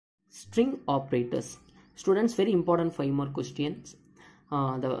String operators. Students, very important 5 more questions.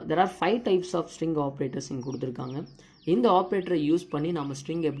 There are 5 types of string operators in கொடுத்திருக்காங்க. இந்த ஆபரேட்டரை use பண்ணி நாம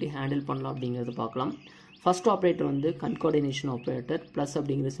string எப்படி ஹேண்டில் பண்ணலாம் அப்படிங்கறத பார்க்கலாம். First operator வந்து concatenation operator plus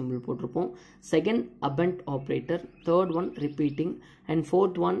அப்படிங்கற symbol போட்டுருப்போம். Second append operator, third one repeating, and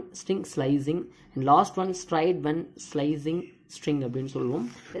fourth one string slicing, and last one stride when slicing string அப்படினு சொல்லுவோம்.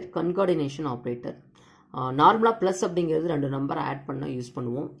 Concatenation operator. நார்மலா பிளஸ் அப்படிங்கிறது ரெண்டு நம்பர் ஆட் பண்ண யூஸ்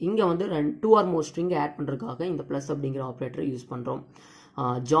பண்ணுவோம். இங்க வந்து 2 or more string ஆட் பண்றதுக்காக இந்த பிளஸ் அப்படிங்கிற ஆபரேட்டரை யூஸ் பண்றோம்.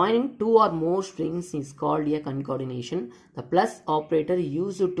 Joining 2 or more strings is called a concatenation. The plus operator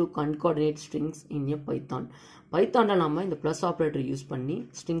used to concatenate strings in a Python. பைத்தான்ல நாம இந்த பிளஸ் ஆபரேட்டர் யூஸ் பண்ணி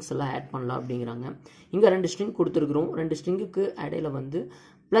ஸ்ட்ரிங்ஸ் எல்லாம் ஆட் பண்ணலாம் அப்படிங்கறாங்க. இங்க ரெண்டு ஸ்ட்ரிங் கொடுத்திருக்கோம். ரெண்டு ஸ்ட்ரிங்குக்கு இடையில வந்து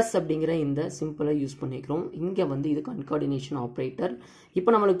பிளஸ் அப்படிங்கற இந்த சிம்பிளை யூஸ் பண்ணிக்கிறோம். இங்க வந்து இது concatenation ஆபரேட்டர். இப்போ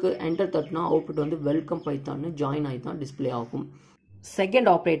நமக்கு என்டர் தட்டினா அவுட்புட் வந்து வெல்கம் பைத்தான் ஜாயின் ஆயி தான் டிஸ்ப்ளே ஆகும். செகண்ட்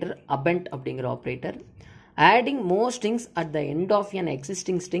ஆபரேட்டர் append அப்படிங்கற operator. Adding more strings at the end of an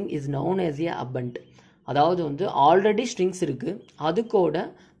existing string is known as a append. அதாவது வந்து ஆல்ரெடி ஸ்ட்ரிங்ஸ் இருக்கு, அது கூட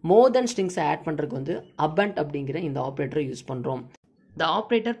more than strings ஆட் பண்றதுக்கு வந்து append அப்படிங்கற இந்த ஆபரேட்டரை யூஸ் பண்றோம். The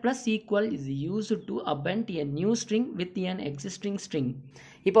operator plus equal is used to append a new string with an existing string.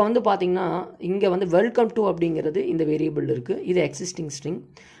 இப்போ வந்து பாத்தீங்கன்னா இங்க வந்து welcome to அப்படிங்கிறது இந்த வேரியபிள் இருக்கு, இது existing string.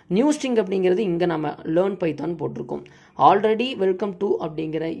 நியூ ஸ்ட்ரிங் அப்படிங்கிறது இங்க நம்ம learn python போட்டுருக்கோம். ஆல்ரெடி welcome to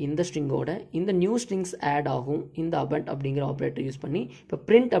அப்படிங்கிற இந்த ஸ்ட்ரிங்கோட இந்த நியூ ஸ்ட்ரிங்ஸ் ஆட் ஆகும் இந்த append அப்படிங்கிற ஆபரேட்டர் யூஸ் பண்ணி. இப்போ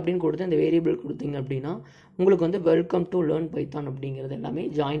print அப்படின்னு கொடுத்து இந்த வேரியபிள் கொடுத்தீங்க அப்படின்னா உங்களுக்கு வந்து welcome to learn python அப்படிங்கிறது எல்லாமே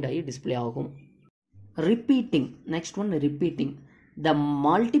ஜாயின்ட் ஆகி டிஸ்ப்ளே ஆகும். Repeating. Next one, repeating. The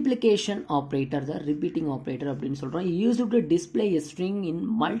multiplication operator, the repeating operator அப்படின்னு சொல்றோம், used to display a string in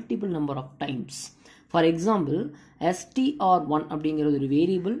multiple number of times. For example, str1 அப்படிங்கிற ஒரு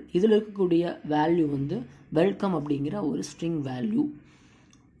வேரியபிள், இதுல இருக்கக்கூடிய வேல்யூ வந்து welcome அப்படிங்கிற ஒரு string வேல்யூ.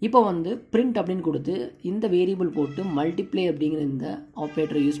 இப்போ வந்து print அப்படின்னு கொடுத்து இந்த வேரியபிள் போட்டு multiply அப்படிங்கிற இந்த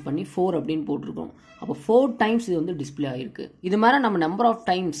ஆபரேட்டரை யூஸ் பண்ணி 4 அப்படின்னு போட்டிருக்கோம். அப்போ 4 டைம்ஸ் இது வந்து டிஸ்ப்ளே ஆயிருக்கு. இது மாதிரி நம்ம நம்பர் ஆஃப்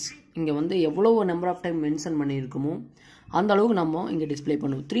டைம்ஸ் இங்க வந்து எவ்வளவு நம்பர் ஆஃப் டைம் மென்ஷன் பண்ணியிருக்கோமோ அந்த அளவுக்கு நம்ம இங்க டிஸ்ப்ளே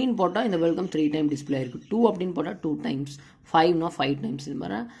பண்ணுவோம். 3 ன்னு போட்டா இந்த வெல்கம் 3 டைம் டிஸ்ப்ளே ஆயிருக்கு. 2 அப்படின்னு போட்டா 2 டைம்ஸ், 5 னா 5 டைம்ஸ். இது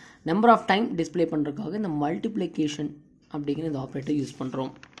மாதிரி நம்பர் ஆஃப் டைம் டிஸ்ப்ளே பண்றதுக்காக இந்த மல்டிப்ளிகேஷன் அப்படிங்கிற இந்த ஆபரேட்டர் யூஸ்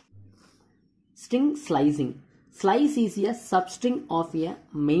பண்றோம். String slicing. Slice is a substring of a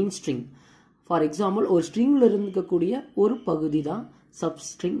main string. For example, ஒரு ஸ்ட்ரிங்ல இருக்கக்கூடிய ஒரு பகுதி தான்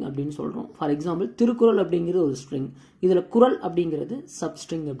substring அப்படின்னு சொல்றோம். For example, திருக்குறள் அப்படிங்கிறது ஒரு ஸ்ட்ரிங், இதுல குறள் அப்படிங்கிறது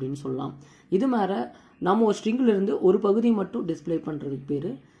substring அப்படின்னு சொல்லலாம். இது மாதிரி நம்ம ஒரு ஸ்ட்ரிங்ல இருந்து ஒரு பகுதி மட்டும் டிஸ்ப்ளே பண்றதுக்கு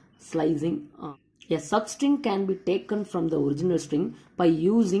பேரு slicing. A substring can be taken from the original string by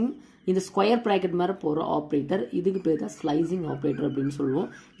using இந்த ஸ்கொயர் பிராக்கெட் மாதிரி போற ஆபரேட்டர், இதுக்கு பேர் தான் ஸ்லைசிங் ஆபரேட்டர் அப்படின்னு சொல்லுவோம்.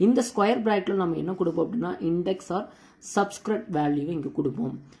 இந்த ஸ்கொயர் பிராக்கெட்ல நம்ம என்ன கொடுப்போம் அப்படின்னா இண்டெக்ஸ் ஆர் சப்ஸ்கிரிப்ட் வேல்யூ இங்க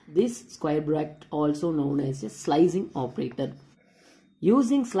கொடுப்போம். This square bracket also known as a slicing operator.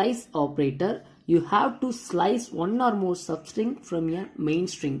 Using slice operator, you have to slice one or more substring from a main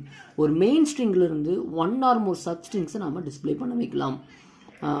string. ஒரு main stringல இருந்து one or more substrings நாம display பண்ண வைக்கலாம்.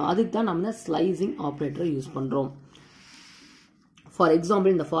 அதுக்கு தான் நம்ம slicing operator யூஸ் பண்றோம். For example,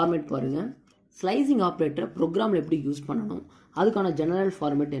 இந்த ஃபார்மேட் பாருங்க. ஸ்லைசிங் ஆபரேட்டர் ப்ரோக்ராம்ல எப்படி யூஸ் பண்ணணும், அதுக்கான ஜெனரல்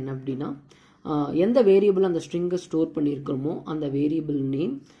ஃபார்மேட் என்ன அப்படின்னா எந்த வேரியபிள் அந்த ஸ்ட்ரிங்கை ஸ்டோர் பண்ணியிருக்கிறோமோ அந்த வேரியபிள்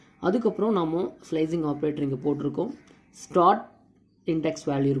நேம், அதுக்கப்புறம் நாம ஸ்லைசிங் ஆபரேட்டர் இங்கே போட்டிருக்கோம். ஸ்டார்ட் இண்டெக்ஸ்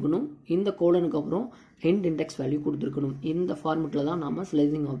வேல்யூ இருக்கணும், இந்த கோலனுக்கு அப்புறம் எண்ட் இண்டெக்ஸ் வேல்யூ கொடுத்துருக்கணும். இந்த ஃபார்மேட்டில் தான் நாம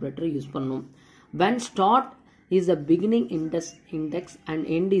ஸ்லைசிங் ஆபரேட்டர் யூஸ் பண்ணணும். When start is a beginning index and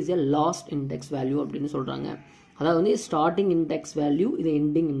end is a last index value அப்படின்னு சொல்றாங்க. அதாவது வந்து ஸ்டார்டிங் இண்டெக்ஸ் வேல்யூ, இது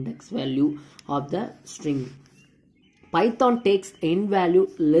ending index value of the string. Python takes end value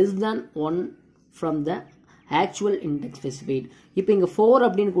less than 1 from the actual index specified. இப்போ இங்க 4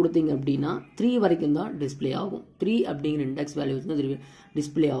 அப்படின்னு கொடுத்தீங்க அப்படின்னா 3 வரைக்கும் தான் டிஸ்ப்ளே ஆகும். 3 அப்படிங்கிற இண்டெக்ஸ் வேல்யூ வந்து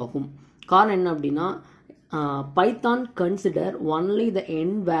டிஸ்ப்ளே ஆகும். காரணம் என்ன அப்படின்னா Python consider only the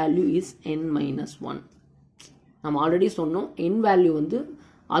end value is n-1. நம்ம ஆல்ரெடி சொன்னோம் n வேல்யூ வந்து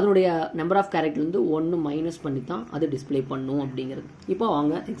அதனுடைய நம்பர் ஆஃப் கேரக்டர் வந்து 1 மைனஸ் பண்ணி தான் அது டிஸ்ப்ளே பண்ணும் அப்படிங்கிறது. இப்போ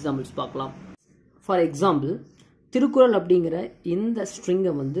வாங்க எக்ஸாம்பிள்ஸ் பார்க்கலாம். ஃபார் எக்ஸாம்பிள், திருக்குறள் அப்படிங்கிற இந்த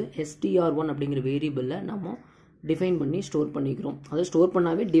ஸ்ட்ரிங்கை வந்து str1 அப்படிங்கிற வேரியபிளில் நம்ம டிஃபைன் பண்ணி ஸ்டோர் பண்ணிக்கிறோம். அதை ஸ்டோர்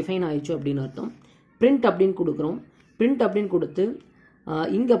பண்ணாவே டிஃபைன் ஆயிடுச்சு அப்படின்னு அர்த்தம். பிரிண்ட் அப்படின்னு கொடுக்குறோம். பிரிண்ட் அப்படின்னு கொடுத்து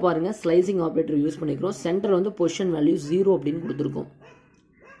இங்கே பாருங்க ஸ்லைசிங் ஆபரேட்டர் யூஸ் பண்ணிக்கிறோம். சென்டர் வந்து பொசிஷன் வேல்யூ 0 அப்படின்னு கொடுத்துருக்கோம்.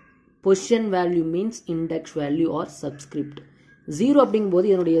 Position value means index value or subscript. 0 அப்படிங்கும் போது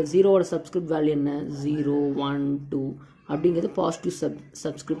என்னுடைய 0ஓட சப்ஸ்கிரிப்ட் வேல்யூ என்ன, 0, 1, 2 அப்படிங்கிறது பாசிட்டிவ்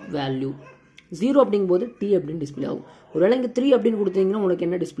சப்ஸ்கிரிப்ட் வேல்யூ. 0 அப்படிங்கும் போது t அப்படின்னு டிஸ்ப்ளே ஆகும். ஒருவேளை இங்கே 3 அப்படின்னு கொடுத்தீங்கன்னா உங்களுக்கு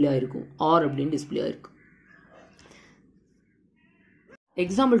என்ன டிஸ்ப்ளே ஆயிருக்கும், r அப்படின்னு டிஸ்ப்ளே ஆயிருக்கும்.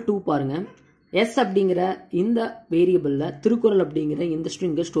 எக்ஸாம்பிள் 2 பாருங்க. எஸ் அப்படிங்கிற இந்த வேரியபிளில் திருக்குறள் அப்படிங்கிற இந்த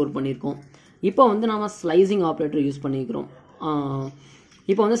ஸ்ட்ரிங்கை ஸ்டோர் பண்ணியிருக்கோம். இப்போ வந்து நம்ம ஸ்லைசிங் ஆப்ரேட்டர் யூஸ் பண்ணிக்கிறோம்.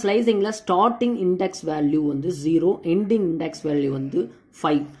 இப்போ வந்து ஸ்லைசிங்கில் ஸ்டார்டிங் இண்டெக்ஸ் வேல்யூ வந்து 0, எண்டிங் இண்டெக்ஸ் வேல்யூ வந்து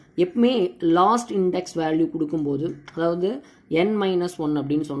 5. எப்பவுமே லாஸ்ட் இண்டெக்ஸ் வேல்யூ கொடுக்கும்போது, அதாவது n-1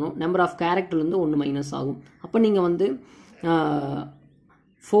 அப்படின்னு சொன்னோம், நம்பர் ஆஃப் கேரக்டர்லேருந்து 1 மைனஸ் ஆகும். அப்போ நீங்கள் வந்து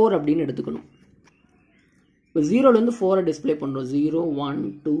 4 அப்படின்னு எடுத்துக்கணும். இப்போ 0லேருந்து 4 டிஸ்பிளே பண்ணுறோம். 0, 1,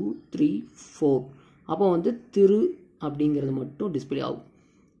 2, 3, 4. அப்போ வந்து திரு அப்படிங்கிறது மட்டும் டிஸ்பிளே ஆகும்.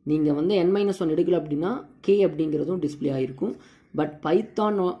 நீங்கள் வந்து n-1 எடுக்கல அப்படின்னா k அப்படிங்கிறதும் டிஸ்பிளே ஆகிருக்கும். பட்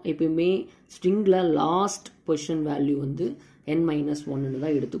பைத்தான் எப்பயுமே ஸ்ட்ரிங்கில் லாஸ்ட் பொசிஷன் வேல்யூ வந்து n-1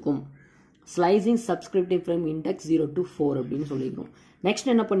 தான் எடுத்துக்கும். ஸ்லைசிங் சப்ஸ்கிரிப்டிவ் ஃப்ரம் இண்டெக்ஸ் 0 to 4 அப்படின்னு சொல்லிக்கிறோம்.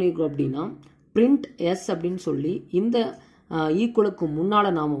 நெக்ஸ்ட் என்ன பண்ணியிருக்கிறோம் அப்படின்னா பிரிண்ட் எஸ் அப்படின்னு சொல்லி இந்த ஈக்குவலுக்கு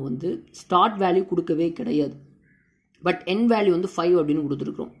முன்னால் நாம் வந்து ஸ்டார்ட் வேல்யூ கொடுக்கவே கிடையாது. பட் n வேல்யூ வந்து 5 அப்படின்னு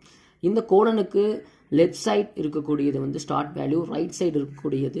கொடுத்துருக்குறோம். இந்த கோலனுக்கு லெஃப்ட் சைட் இருக்கக்கூடியது வந்து ஸ்டார்ட் வேல்யூ, ரைட் சைடு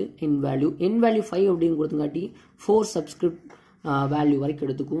இருக்கக்கூடியது n வேல்யூ. n வேல்யூ 5 அப்படின்னு கொடுத்தங்காட்டி 4 சப்ஸ்கிரிப்ட் வேல்யூ வரைக்கும்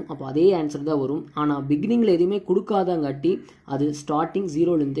எடுத்துக்கும். அப்போ அதே ஆன்சர் தான் வரும். ஆனால் பிகினிங்கில் எதுவுமே கொடுக்காதங்காட்டி அது ஸ்டார்டிங்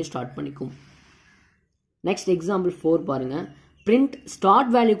 0லேருந்தே ஸ்டார்ட் பண்ணிக்கும். நெக்ஸ்ட் எக்ஸாம்பிள் 4 பாருங்கள். பிரிண்ட் ஸ்டார்ட்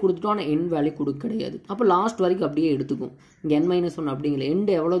வேல்யூ கொடுத்துட்டோம், ஆனால் என் வேல்யூ கொடுக்க கிடையாது. அப்போ லாஸ்ட் வரைக்கும் அப்படியே எடுத்துக்கும். இங்கே n-1 அப்படிங்கிற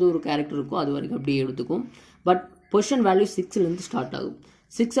எண்டு எவ்வளோ ஒரு கேரக்டர் இருக்கோ அது வரைக்கும் அப்படியே எடுத்துக்கும். பட் பொசிஷன் வேல்யூ 6லேருந்து ஸ்டார்ட் ஆகும்.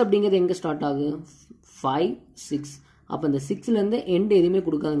 6 அப்படிங்கிறது எங்கே ஸ்டார்ட் ஆகும்? 5, 6. அப்போ இந்த 6லேருந்து எண்டு எதுவுமே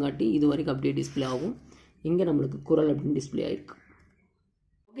கொடுக்காதங்காட்டி இது வரைக்கும் அப்படியே டிஸ்பிளே ஆகும். இங்கே நம்மளுக்கு குறள் அப்படின்னு டிஸ்பிளே ஆகிருக்கு.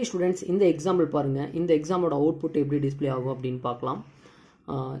 ஓகே ஸ்டூடெண்ட்ஸ், இந்த எக்ஸாம்பிள் பாருங்கள். இந்த எக்ஸாம்பிளோட அவுட்புட் எப்படி டிஸ்பிளே ஆகும் அப்படின்னு பார்க்கலாம்.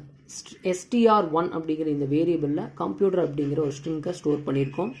 str1 அப்படிங்கிற இந்த வேரியபிளில் கம்ப்யூட்டர் அப்படிங்கிற ஒரு ஸ்ட்ரிங்கை ஸ்டோர்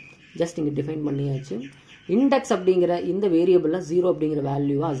பண்ணியிருக்கோம். ஜஸ்ட் இங்கே டிஃபைன் பண்ணியாச்சு. இண்டெக்ஸ் அப்படிங்கிற இந்த வேரியபிளில் 0 அப்படிங்கிற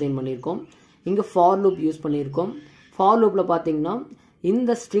வேல்யூவை அசைன் பண்ணியிருக்கோம். இங்கே ஃபார் லூப் யூஸ் பண்ணியிருக்கோம். ஃபார் லூப்பில் பார்த்தீங்கன்னா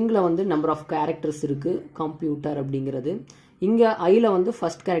இந்த ஸ்ட்ரிங்கில் வந்து நம்பர் ஆஃப் கேரக்டர்ஸ் இருக்குது கம்ப்யூட்டர் அப்படிங்கிறது. இங்கே ஐயில் வந்து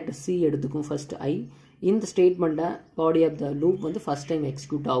ஃபர்ஸ்ட் கேரக்டர் சி எடுத்துக்கும், ஃபர்ஸ்ட் ஐ. இந்த ஸ்டேட்மெண்ட்டை பாடி ஆஃப் த லூப் வந்து ஃபர்ஸ்ட் டைம்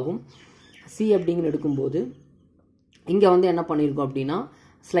எக்ஸிக்யூட் ஆகும். சி அப்படிங்கிற எடுக்கும்போது இங்கே வந்து என்ன பண்ணியிருக்கோம் அப்படின்னா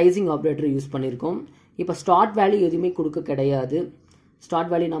ஸ்லைசிங் ஆப்ரேட்டர் யூஸ் பண்ணியிருக்கோம். இப்போ ஸ்டார்ட் வேல்யூ எதுவுமே கொடுக்க கிடையாது. ஸ்டார்ட்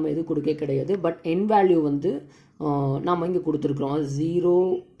வேல்யூ நம்ம எதுவும் கொடுக்க கிடையாது. பட் என் வேல்யூ வந்து நாம் இங்கே கொடுத்துருக்குறோம்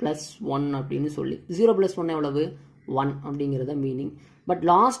 0+1 அப்படின்னு சொல்லி. 0+1 எவ்வளவு? 1 அப்படிங்கிறத மீனிங். பட்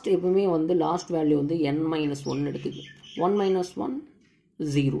லாஸ்ட் எப்பவுமே வந்து லாஸ்ட் வேல்யூ வந்து n-1 எடுத்துக்கு. 1-1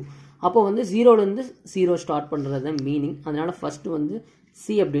 0. அப்போ வந்து 0லேருந்து 0 ஸ்டார்ட் பண்ணுறது தான் மீனிங். அதனால் ஃபஸ்ட்டு வந்து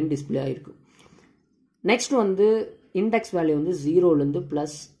சி அப்படின்னு டிஸ்பிளே ஆகிருக்கு. நெக்ஸ்ட் வந்து இண்டெக்ஸ் வேல்யூ வந்து 0லேருந்து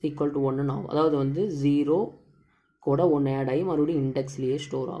 +=1 ஆகும். அதாவது வந்து 0 கூட 1 ஆட் ஆகி மறுபடியும் இண்டெக்ஸ்லேயே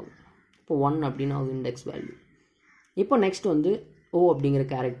ஸ்டோர் ஆகும். இப்போ 1 அப்படின்னு ஆகும் இண்டெக்ஸ் வேல்யூ. இப்போ நெக்ஸ்ட் வந்து ஓ அப்படிங்கிற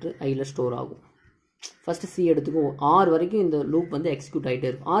கேரக்டர் ஐயில் ஸ்டோர் ஆகும். ஃபஸ்ட்டு சி எடுத்துக்கும். 6 வரைக்கும் இந்த லூப் வந்து எக்ஸிக்யூட் ஆகிட்டே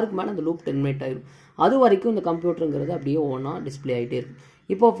இருக்கும். 6க்கு மேலே அந்த லூப் டெர்மினேட் ஆகிடும். அது வரைக்கும் இந்த கம்ப்யூட்டருங்கிறது அப்படியே ஒன்றா டிஸ்பிளே ஆகிட்டே இருக்கும்.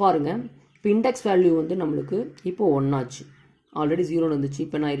 இப்போ பாருங்கள், இப்போ இண்டெக்ஸ் வேல்யூ வந்து நம்மளுக்கு இப்போ 1 ஆச்சு. ஆல்ரெடி 0 இருந்துச்சு.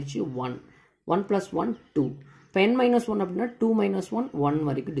 இப்போ என்ன ஆயிடுச்சு? 1. 1+1 2. இப்போ n-1 அப்படின்னா 2-1 1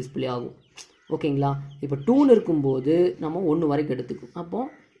 வரைக்கும் டிஸ்பிளே ஆகும். ஓகேங்களா? இப்போ 2ன்னு இருக்கும்போது நம்ம 1 வரைக்கும் எடுத்துக்கும். அப்போ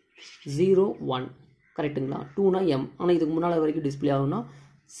 0, 1 கரெக்டுங்களா? 2னா m. ஆனால் இதுக்கு முன்னால் வரைக்கும் டிஸ்பிளே ஆகும்னா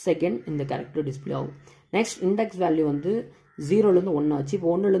செகண்ட் இந்த கேரக்டர் டிஸ்பிளே ஆகும். நெக்ஸ்ட் இண்டெக்ஸ் வேல்யூ வந்து 0லேருந்து 1 ஆச்சு. இப்போ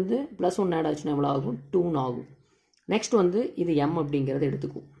 1லேருந்து +1 ஆட் ஆச்சுன்னா எவ்வளோ ஆகும்? 2 ஆகும். நெக்ஸ்ட் வந்து இது m அப்படிங்கிறத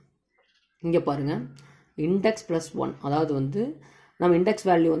எடுத்துக்கும். இங்கே பாருங்கள், இண்டெக்ஸ் +1, அதாவது வந்து நம்ம இண்டெக்ஸ்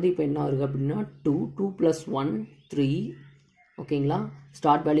வேல்யூ வந்து இப்போ என்ன இருக்குது அப்படின்னா 2, 2+1 3. ஓகேங்களா?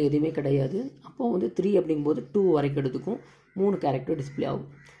 ஸ்டார்ட் வேல்யூ எதுவுமே கிடையாது. அப்போது வந்து 3 அப்படிங்கும்போது 2 வரைக்கும் எடுத்துக்கும். 3 கேரக்டர் டிஸ்பிளே ஆகும்.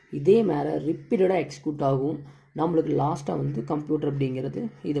 இதே மேலே ரிப்பீட்டடாக எக்ஸிக்யூட் ஆகும். நம்மளுக்கு லாஸ்ட்டாக வந்து கம்ப்யூட்டர் அப்படிங்கிறது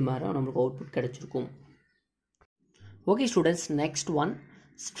இது மாதிரி நம்மளுக்கு அவுட்புட் கிடைச்சிருக்கும். Okay students, next one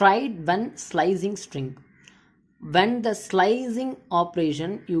stride when slicing string. When the slicing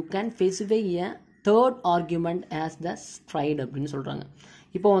operation you can specify a third argument as the stride அப்படின்னு சொல்கிறாங்க.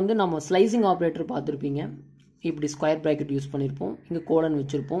 இப்போ வந்து நம்ம ஸ்லைசிங் ஆப்ரேட்டர் பார்த்துருப்பீங்க. இப்படி ஸ்கொயர் ப்ராக்கெட் யூஸ் பண்ணியிருப்போம். இங்கே கோலன்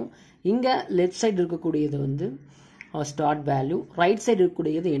வச்சுருப்போம். இங்கே லெஃப்ட் சைடு இருக்கக்கூடியது வந்து ஸ்டார்ட் வேல்யூ, ரைட் சைடு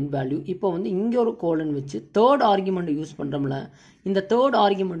இருக்கக்கூடியது எண்ட் வேல்யூ. இப்போ வந்து இங்கே ஒரு கோலன் வச்சு தேர்ட் ஆர்குமெண்ட் யூஸ் பண்ணுறோம்ல, இந்த தேர்ட்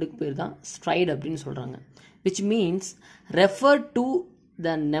ஆர்குமெண்ட்டுக்கு பேர் தான் ஸ்ட்ரைட் அப்படின்னு சொல்கிறாங்க. which means refer to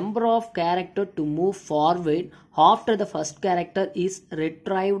the number of character to move forward after the first character is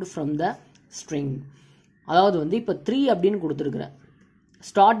retrieved from the string. அதாவது வந்து இப்போ 3 அப்படின்னு கொடுத்துருக்குறேன்.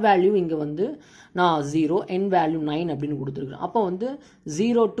 ஸ்டார்ட் வேல்யூ இங்கே வந்து நான் 0, என் வேல்யூ 9 அப்படின்னு கொடுத்துருக்குறேன். அப்போ வந்து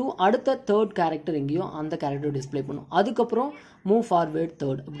 0 to அடுத்த தேர்ட் கேரக்டர் எங்கேயோ அந்த கேரக்டர் டிஸ்பிளே பண்ணும். அதுக்கப்புறம் மூவ் ஃபார்வேர்ட்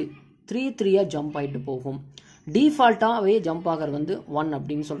தேர்ட், அப்படி 3 3 ஜம்ப் ஆகிட்டு போகும். டிஃபால்ட்டாகவே ஜம்ப் ஆகிறது வந்து 1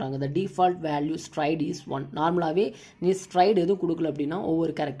 அப்படின்னு சொல்கிறாங்க. the default value stride is 1. நார்மலாகவே நீ ஸ்ட்ரைடு எதுவும் கொடுக்கல அப்படின்னா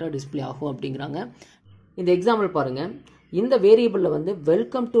ஒவ்வொரு கேரக்டர் டிஸ்பிளே ஆகும் அப்படிங்கிறாங்க. இந்த எக்ஸாம்பிள் பாருங்கள். இந்த வேரியபிளில் வந்து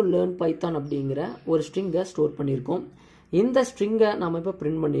வெல்கம் டு லேர்ன் பைத்தான் அப்படிங்கிற ஒரு ஸ்ட்ரிங்கை ஸ்டோர் பண்ணியிருக்கோம். இந்த ஸ்ட்ரிங்கை நம்ம இப்போ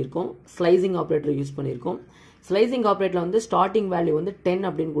பிரிண்ட் பண்ணியிருக்கோம். ஸ்லைசிங் ஆப்ரேட்டர் யூஸ் பண்ணியிருக்கோம். ஸ்லைசிங் ஆப்ரேட்டரில் வந்து ஸ்டார்டிங் வேல்யூ வந்து 10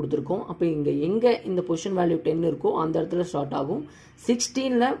 அப்படின்னு கொடுத்துருக்கோம். அப்போ இங்கே எங்கே இந்த பொசிஷன் வேல்யூ 10 இருக்கோ அந்த இடத்துல ஸ்டார்ட் ஆகும்.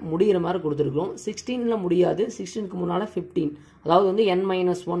 16ல் முடிகிற மாதிரி கொடுத்துருக்கோம். 16ல் முடியாது, 16க்கு முன்னால் 15, அதாவது வந்து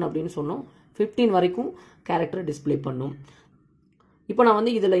n-1 அப்படின்னு சொன்னோம். 15 வரைக்கும் கேரக்டர் டிஸ்பிளே பண்ணும். இப்போ நான்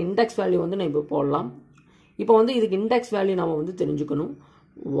வந்து இதில் இண்டெக்ஸ் வேல்யூ வந்து நான் இப்போ போடலாம். இப்போ வந்து இதுக்கு இண்டெக்ஸ் வேல்யூ நம்ம வந்து தெரிஞ்சுக்கணும்.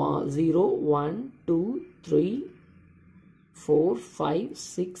 0 1 2 3 4 5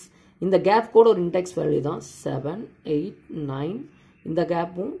 6. இந்த கேப் கூட ஒரு இண்டெக்ஸ் வேல்யூ தான். 7 8 9. இந்த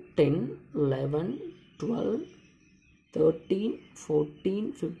கேப்பும் 10 11 12 13 14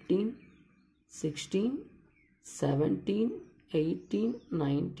 15 16 17 18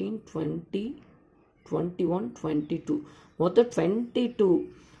 19 20 21 22. மொத்தம் 22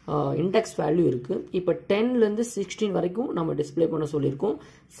 இண்டெக்ஸ் வேல்யூ இருக்குது. இப்போ 10லேருந்து 16 வரைக்கும் நம்ம டிஸ்பிளே பண்ண சொல்லியிருக்கோம்.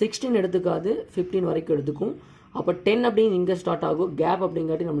 16 எடுத்துக்காது, 15 வரைக்கும் எடுத்துக்கும். அப்போ 10 அப்படின்னு இங்கே ஸ்டார்ட் ஆகும். கேப்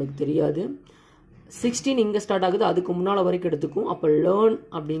அப்படிங்காட்டி நம்மளுக்கு தெரியாது. 16 இங்கே ஸ்டார்ட் ஆகுது, அதுக்கு முன்னால் வரைக்கும் எடுத்துக்கும். அப்போ லேர்ன்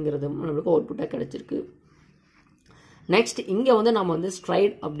அப்படிங்கிறது நம்மளுக்கு அவுட்புட்டாக கிடச்சிருக்கு. நெக்ஸ்ட் இங்கே வந்து நம்ம வந்து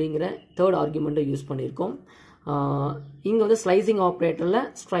ஸ்ட்ரைட் அப்படிங்கிற தேர்ட் ஆர்குமெண்ட்டை யூஸ் பண்ணியிருக்கோம். இங்கே வந்து ஸ்லைசிங் ஆப்ரேட்டரில்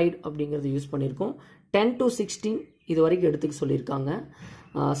ஸ்ட்ரைட் அப்படிங்கிறது யூஸ் பண்ணியிருக்கோம். 10 to 16 இது வரைக்கும் எடுத்துக்க சொல்லியிருக்காங்க.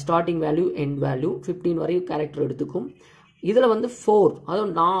 ஸ்டார்டிங் வேல்யூ எண்ட் வேல்யூ 15 வரைக்கும் கேரக்டர் எடுத்துக்கும். இதில் வந்து 4,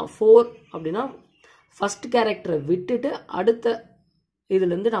 அதுவும் 4 அப்படின்னா ஃபஸ்ட் கேரக்டரை விட்டுட்டு அடுத்த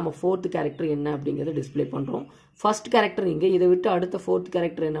இதுலேருந்து நம்ம 4th கேரக்டர் என்ன அப்படிங்கிறத டிஸ்பிளே பண்ணுறோம். ஃபஸ்ட் கேரக்டர் இங்கே, இதை விட்டு அடுத்த 4th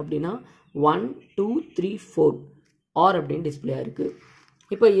கேரக்டர் என்ன அப்படின்னா 1 2 3 4 ஆர் அப்படின்னு டிஸ்பிளே ஆயிருக்கு.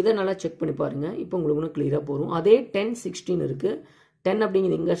 இப்போ இதை நல்லா செக் பண்ணி பாருங்கள். இப்போ உங்களுக்கு இன்னும் கிளியராக போகும். அதே 10 16 இருக்குது. 10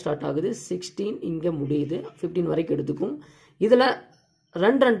 அப்படிங்கிறது இங்கே ஸ்டார்ட் ஆகுது, 16 இங்கே முடியுது, 15 வரைக்கும் எடுத்துக்கும். இதில்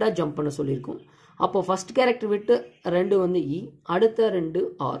ரெண்டாக ஜம்ப் பண்ண சொல்லியிருக்கோம். அப்போ ஃபஸ்ட் கேரக்டர் விட்டு 2 வந்து இ, அடுத்த 2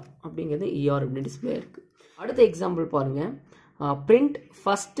 ஆர் அப்படிங்கிறது இஆர் அப்படின்னு டிஸ்பிளே இருக்குது. அடுத்த எக்ஸாம்பிள் பாருங்கள். பிரிண்ட்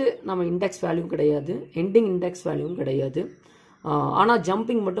ஃபஸ்ட்டு நம்ம இண்டெக்ஸ் வேல்யூ கிடையாது, எண்டிங் இண்டெக்ஸ் வேல்யூவும் கிடையாது. ஆனால்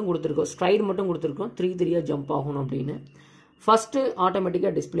ஜம்பிங் மட்டும் கொடுத்துருக்கோம், ஸ்ட்ரைடு மட்டும் கொடுத்துருக்கோம். 3 3 ஜம்ப் ஆகணும் அப்படின்னு. ஃபஸ்ட்டு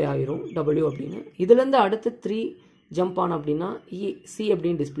ஆட்டோமேட்டிக்காக டிஸ்பிளே ஆகிரும் W அப்படின்னு. இதுலேருந்து அடுத்து 3 ஜம்ப் ஆன அப்படின்னா சி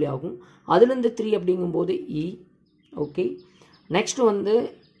அப்படின்னு டிஸ்பிளே ஆகும். அதுலேருந்து 3 அப்படிங்கும்போது இ. ஓகே, நெக்ஸ்ட் வந்து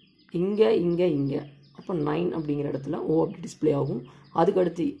இங்கே இங்கே இங்கே, அப்போ 9 அப்படிங்கிற இடத்துல ஓ அப்படி டிஸ்பிளே ஆகும். அதுக்கு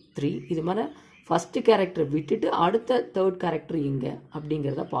அடுத்து 3. இது மாதிரி ஃபஸ்ட்டு கேரக்டரை விட்டுட்டு அடுத்த தேர்ட் கேரக்டர் எங்கே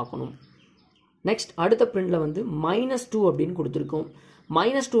அப்படிங்கிறத பார்க்கணும். நெக்ஸ்ட் அடுத்த பிரிண்டில் வந்து -2 அப்படின்னு கொடுத்துருக்கோம்.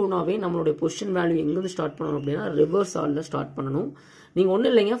 -2னாவே நம்மளுடைய பொசிஷன் வேல்யூ எங்கேருந்து ஸ்டார்ட் பண்ணணும் அப்படின்னா ரிவர்ஸ் ஆர்டரில் ஸ்டார்ட் பண்ணணும். நீங்கள்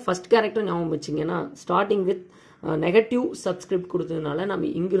ஒன்றும் இல்லைங்க, ஃபஸ்ட் கேரக்டர் ஞாபகம் வச்சிங்கன்னா ஸ்டார்டிங் வித் நெகட்டிவ் சப்ஸ்கிரிப்ட் கொடுத்ததுனால நம்ம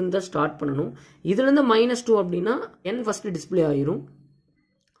இங்கிருந்து தான் ஸ்டார்ட் பண்ணணும். இதுலேருந்து -2 அப்படின்னா n ஃபஸ்ட்டு டிஸ்பிளே ஆகிரும்.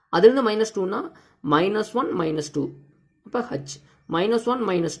 அதுலேருந்து -2னா -1 -2, அப்போ h -1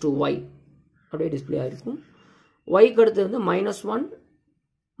 -2 y அப்படியே டிஸ்பிளே ஆகிருக்கும். ஒய்க்கு அடுத்து வந்து -1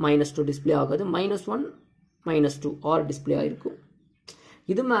 -2 டிஸ்பிளே ஆகாது, -1 -2 ஆர் டிஸ்பிளே ஆகிருக்கும்.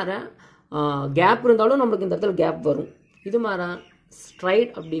 இது மாதிரி கேப் இருந்தாலும் நம்மளுக்கு இந்த இடத்துல கேப் வரும். இது மாதிரி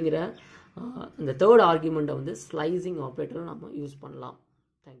ஸ்ட்ரைட் அப்படிங்கிற இந்த தேர்ட் ஆர்குமெண்ட்டை வந்து ஸ்லைசிங் ஆப்ரேட்டரை நம்ம யூஸ் பண்ணலாம்.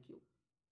 தேங்க்யூ.